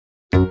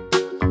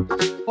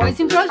Boys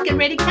and girls, get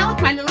ready to count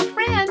with my little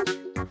friend.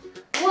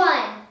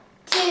 1,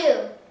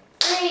 2,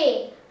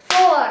 3,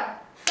 4,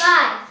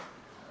 5.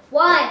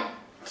 1,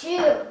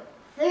 2,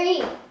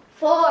 3,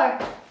 4,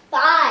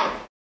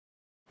 5.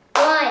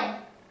 1,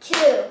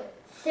 2,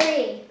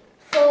 3,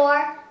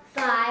 4,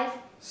 5,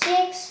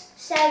 6,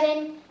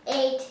 7,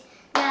 8,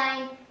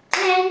 9,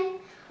 10.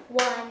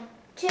 1,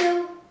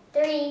 2,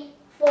 3,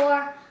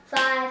 4,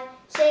 5,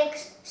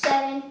 6,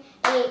 7,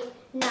 8,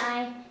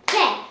 9,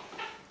 10.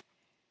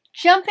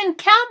 Jump and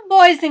count,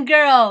 boys and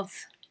girls.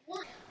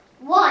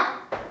 1,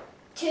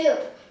 2,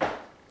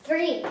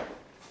 3,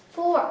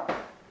 4,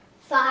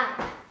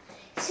 5,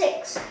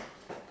 6,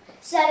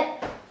 7,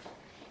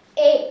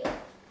 8,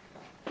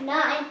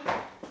 9,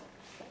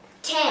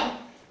 10.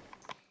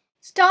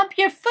 Stomp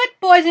your foot,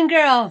 boys and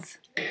girls.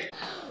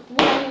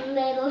 1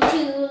 little, 2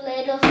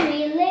 little,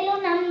 3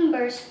 little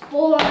numbers,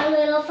 4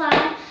 little,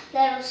 5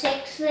 little,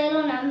 6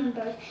 little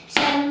numbers,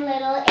 7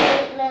 little,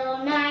 8 little,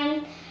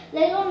 9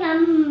 little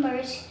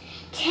numbers,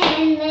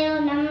 10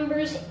 little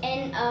numbers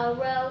in a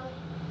row.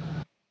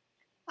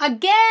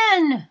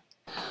 Again.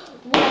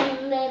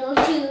 1 little,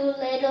 2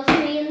 little,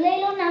 3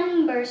 little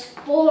numbers,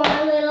 4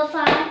 little,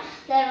 5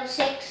 little,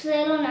 6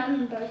 little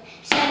numbers,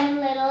 7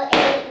 little,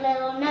 8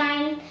 little,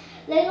 9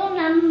 little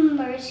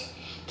numbers,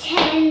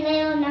 10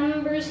 little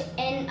numbers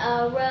in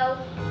a row.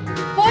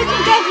 Boys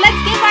and girls,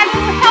 let's give our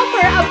little